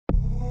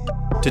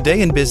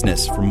Today in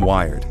Business from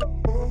Wired.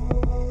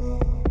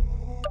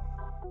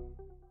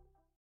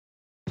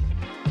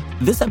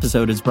 This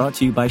episode is brought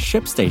to you by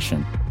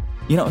ShipStation.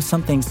 You know,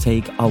 some things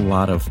take a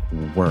lot of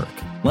work,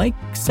 like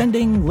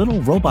sending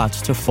little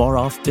robots to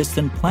far-off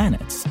distant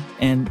planets.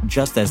 And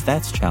just as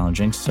that's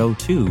challenging, so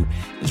too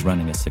is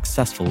running a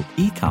successful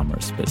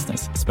e-commerce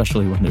business,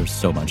 especially when there's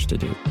so much to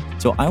do.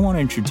 So I want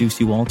to introduce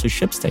you all to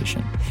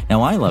ShipStation.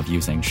 Now, I love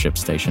using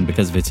ShipStation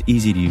because of its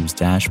easy-to-use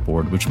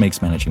dashboard, which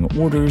makes managing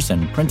orders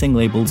and printing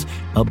labels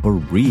a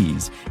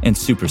breeze and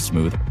super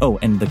smooth. Oh,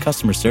 and the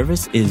customer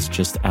service is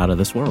just out of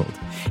this world.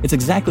 It's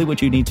exactly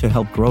what you need to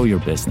help grow your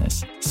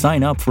business.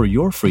 Sign up for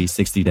your free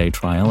 60-day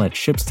trial at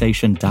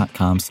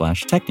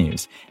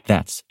shipstation.com/technews.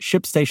 That's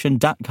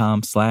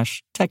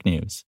shipstation.com/technews.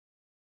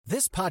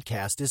 This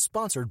podcast is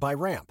sponsored by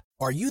Ramp.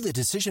 Are you the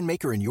decision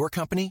maker in your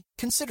company?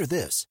 Consider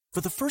this. For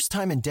the first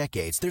time in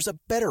decades, there's a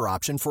better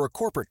option for a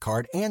corporate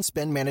card and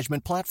spend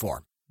management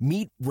platform.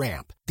 Meet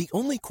Ramp, the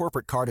only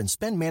corporate card and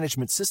spend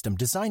management system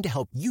designed to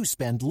help you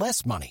spend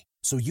less money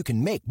so you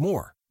can make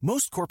more.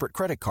 Most corporate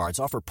credit cards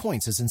offer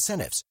points as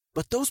incentives,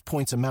 but those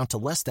points amount to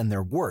less than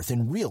their worth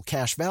in real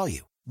cash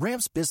value.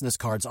 Ramp's business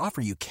cards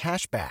offer you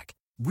cash back,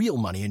 real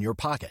money in your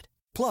pocket.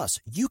 Plus,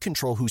 you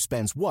control who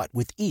spends what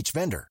with each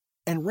vendor.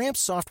 And Ramp's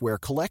software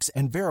collects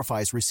and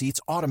verifies receipts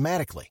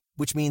automatically,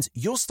 which means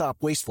you'll stop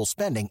wasteful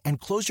spending and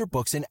close your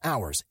books in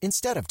hours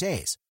instead of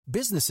days.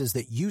 Businesses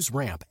that use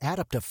Ramp add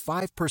up to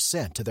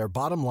 5% to their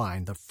bottom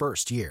line the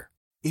first year.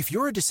 If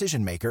you're a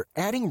decision maker,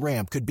 adding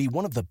Ramp could be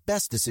one of the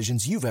best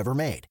decisions you've ever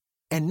made.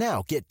 And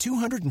now get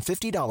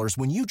 $250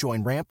 when you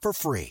join Ramp for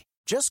free.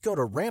 Just go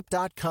to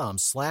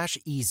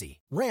ramp.com/easy.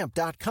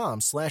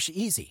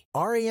 Ramp.com/easy.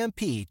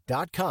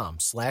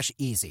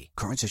 RAMP.com/easy.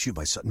 Cards issued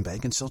by Sutton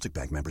Bank and Celtic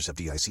Bank, members of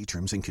FDIC.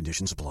 Terms and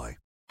conditions apply.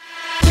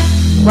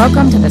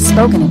 Welcome to the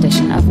spoken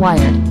edition of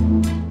Wired.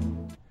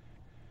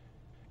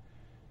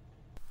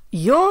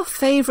 Your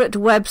favorite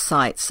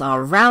websites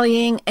are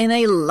rallying in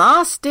a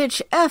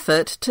last-ditch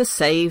effort to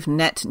save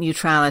net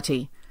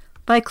neutrality.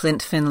 By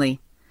Clint Finley.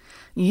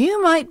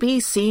 You might be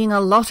seeing a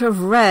lot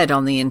of red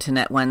on the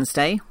internet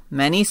Wednesday.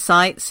 Many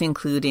sites,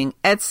 including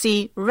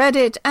Etsy,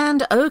 Reddit,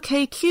 and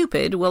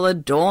OKCupid, will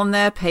adorn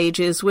their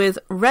pages with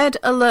red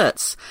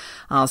alerts,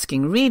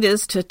 asking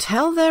readers to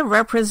tell their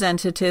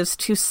representatives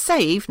to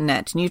save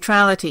net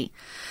neutrality.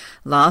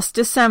 Last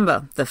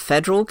December, the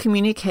Federal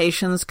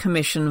Communications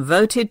Commission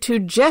voted to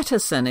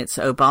jettison its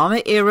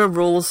Obama-era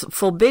rules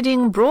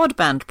forbidding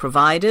broadband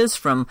providers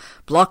from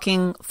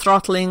blocking,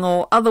 throttling,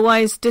 or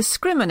otherwise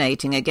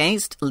discriminating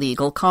against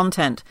legal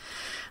content.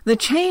 The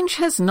change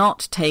has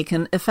not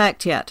taken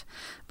effect yet,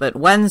 but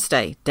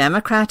Wednesday,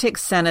 Democratic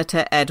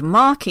Senator Ed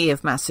Markey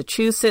of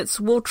Massachusetts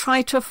will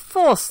try to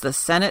force the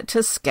Senate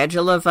to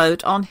schedule a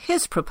vote on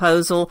his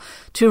proposal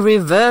to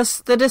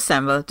reverse the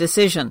December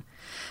decision.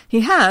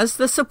 He has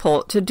the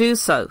support to do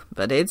so,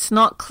 but it's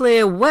not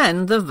clear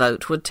when the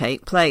vote would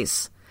take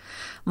place.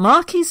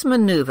 Markey's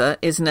maneuver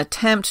is an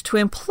attempt to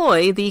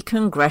employ the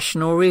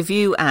Congressional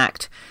Review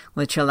Act,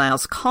 which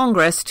allows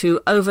Congress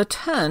to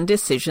overturn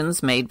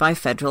decisions made by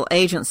federal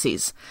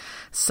agencies.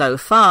 So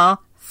far,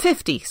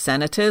 50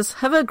 senators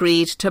have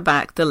agreed to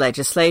back the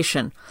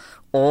legislation.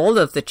 All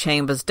of the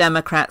chamber's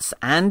Democrats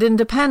and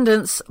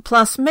independents,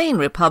 plus Maine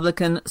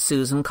Republican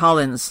Susan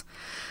Collins.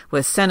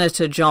 With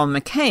Senator John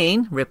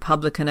McCain,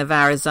 Republican of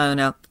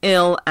Arizona,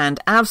 ill and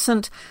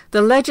absent,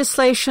 the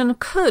legislation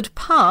could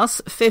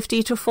pass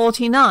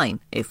 50-49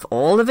 if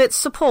all of its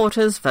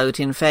supporters vote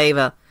in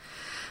favor.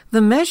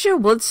 The measure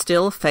would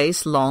still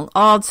face long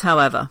odds,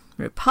 however.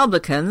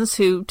 Republicans,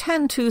 who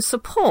tend to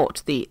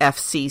support the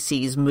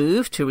FCC's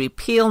move to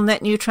repeal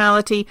net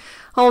neutrality,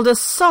 hold a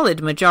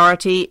solid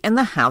majority in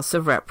the House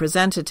of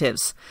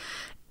Representatives.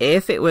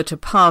 If it were to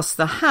pass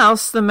the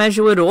House, the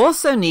measure would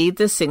also need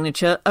the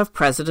signature of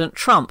President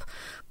Trump,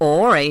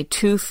 or a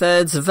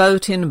 2/3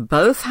 vote in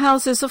both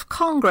houses of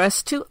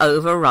Congress to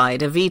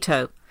override a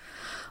veto.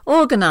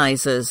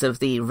 Organizers of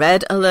the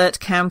Red Alert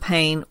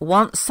campaign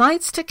want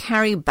sites to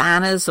carry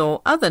banners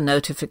or other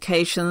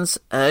notifications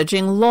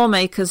urging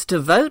lawmakers to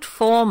vote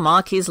for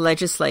Markey's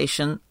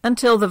legislation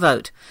until the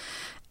vote.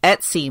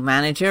 Etsy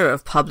manager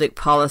of public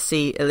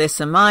policy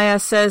Alyssa Meyer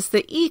says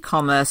the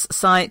e-commerce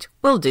site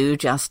will do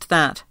just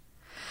that.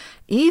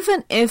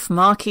 Even if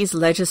Markey's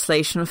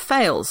legislation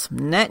fails,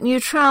 net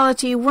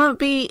neutrality won't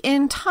be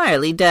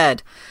entirely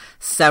dead.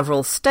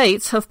 Several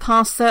states have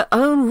passed their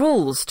own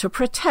rules to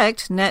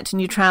protect net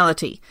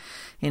neutrality.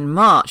 In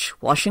March,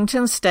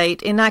 Washington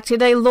state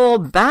enacted a law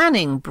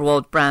banning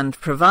broadband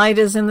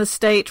providers in the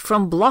state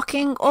from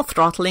blocking or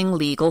throttling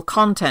legal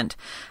content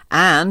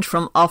and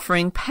from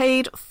offering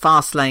paid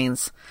fast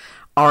lanes.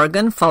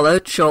 Oregon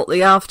followed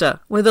shortly after,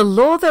 with a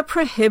law that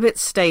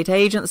prohibits state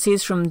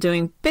agencies from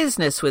doing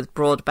business with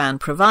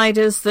broadband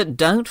providers that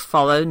don't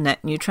follow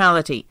net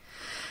neutrality.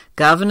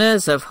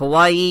 Governors of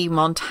Hawaii,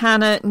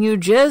 Montana, New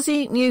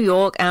Jersey, New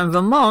York, and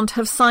Vermont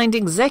have signed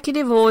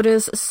executive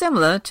orders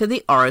similar to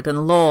the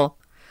Oregon law.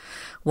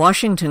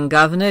 Washington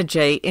Governor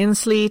Jay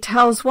Inslee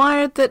tells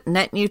Wired that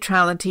net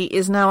neutrality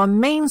is now a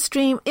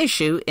mainstream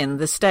issue in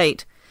the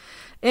state.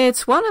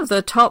 It's one of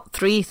the top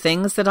 3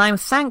 things that I'm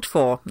thanked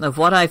for of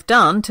what I've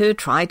done to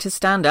try to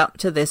stand up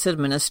to this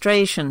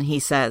administration, he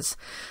says.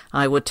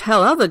 I would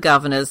tell other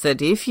governors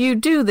that if you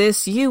do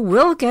this, you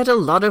will get a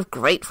lot of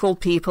grateful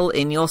people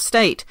in your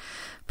state.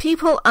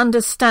 People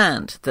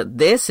understand that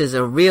this is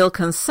a real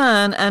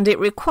concern and it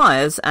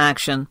requires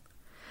action.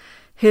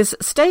 His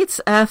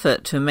state's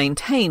effort to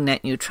maintain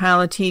net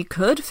neutrality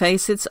could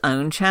face its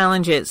own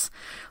challenges.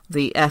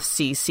 The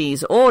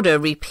FCC's order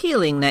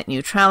repealing net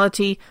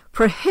neutrality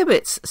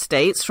prohibits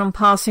states from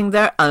passing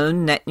their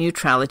own net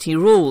neutrality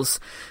rules,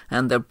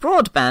 and the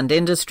broadband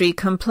industry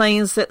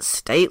complains that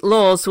state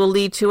laws will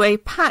lead to a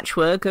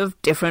patchwork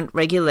of different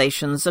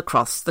regulations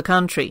across the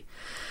country.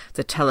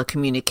 The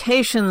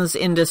telecommunications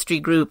industry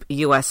group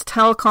US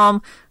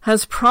Telecom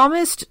has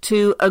promised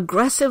to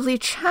aggressively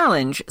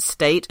challenge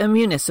state and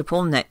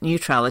municipal net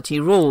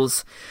neutrality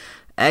rules.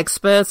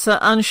 Experts are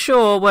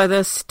unsure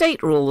whether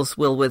state rules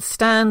will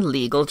withstand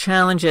legal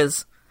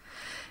challenges.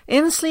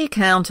 Inslee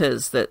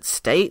counters that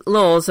state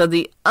laws are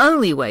the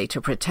only way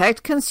to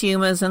protect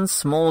consumers and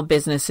small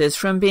businesses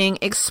from being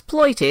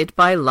exploited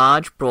by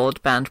large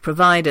broadband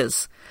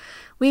providers.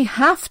 We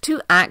have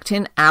to act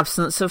in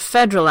absence of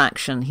federal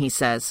action, he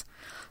says.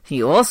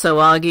 He also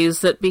argues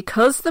that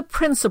because the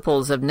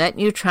principles of net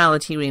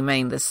neutrality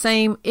remain the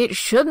same, it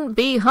shouldn't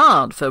be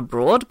hard for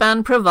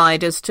broadband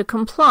providers to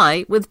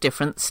comply with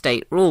different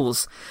state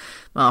rules.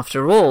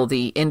 After all,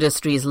 the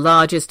industry's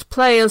largest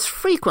players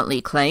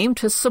frequently claim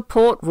to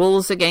support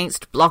rules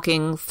against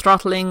blocking,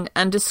 throttling,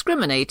 and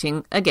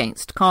discriminating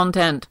against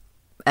content.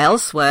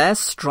 Elsewhere,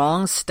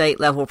 strong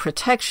state-level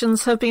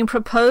protections have been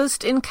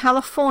proposed in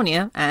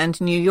California and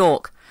New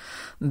York.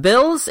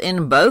 Bills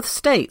in both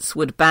states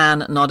would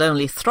ban not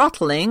only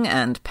throttling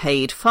and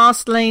paid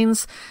fast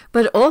lanes,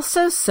 but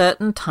also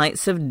certain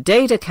types of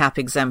data cap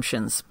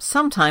exemptions,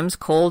 sometimes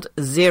called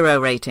zero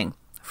rating.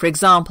 For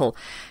example,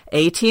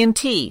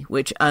 AT&T,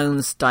 which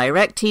owns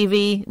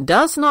DirecTV,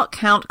 does not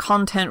count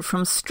content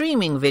from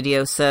streaming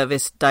video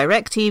service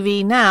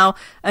DirecTV Now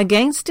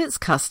against its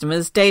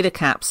customers' data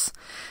caps.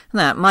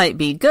 That might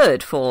be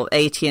good for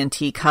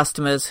AT&T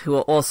customers who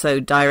are also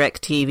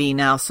DirecTV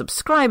Now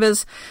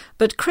subscribers,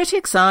 but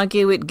critics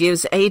argue it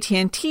gives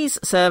AT&T's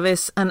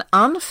service an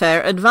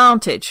unfair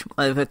advantage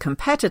over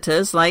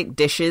competitors like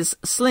Dish's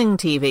Sling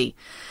TV.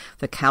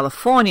 The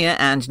California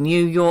and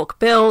New York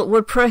bill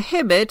would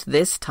prohibit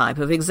this type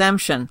of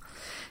exemption.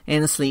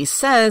 Inslee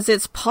says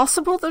it's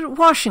possible that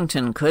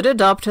Washington could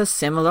adopt a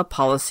similar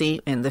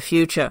policy in the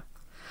future.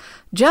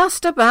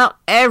 Just about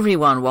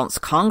everyone wants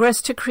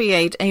Congress to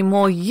create a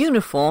more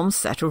uniform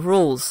set of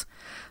rules.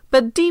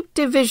 But deep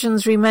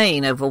divisions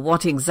remain over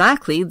what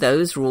exactly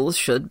those rules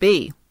should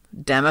be.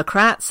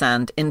 Democrats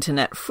and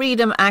internet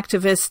freedom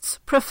activists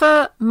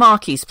prefer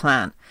Markey's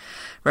plan.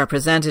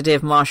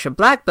 Representative Marsha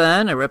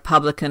Blackburn, a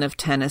Republican of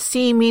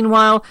Tennessee,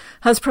 meanwhile,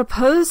 has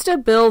proposed a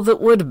bill that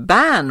would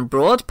ban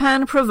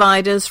broadband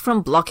providers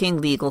from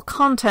blocking legal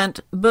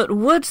content, but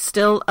would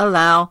still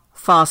allow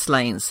fast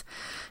lanes.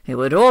 It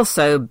would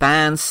also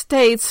ban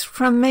states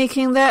from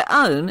making their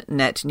own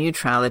net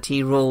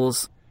neutrality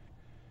rules.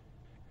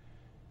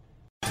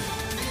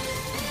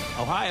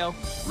 Ohio,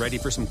 ready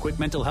for some quick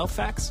mental health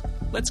facts?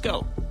 Let's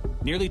go.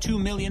 Nearly 2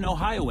 million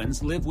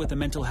Ohioans live with a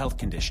mental health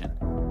condition.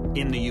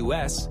 In the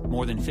U.S.,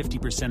 more than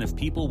 50% of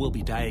people will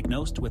be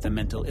diagnosed with a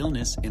mental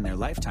illness in their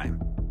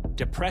lifetime.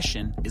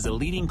 Depression is a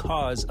leading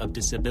cause of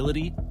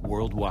disability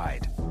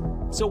worldwide.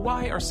 So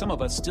why are some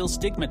of us still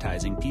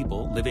stigmatizing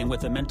people living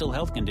with a mental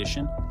health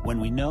condition when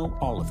we know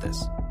all of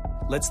this?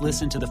 Let's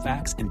listen to the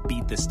facts and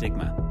beat the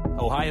stigma.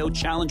 Ohio,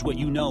 challenge what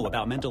you know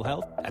about mental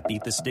health at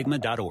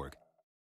beatthestigma.org.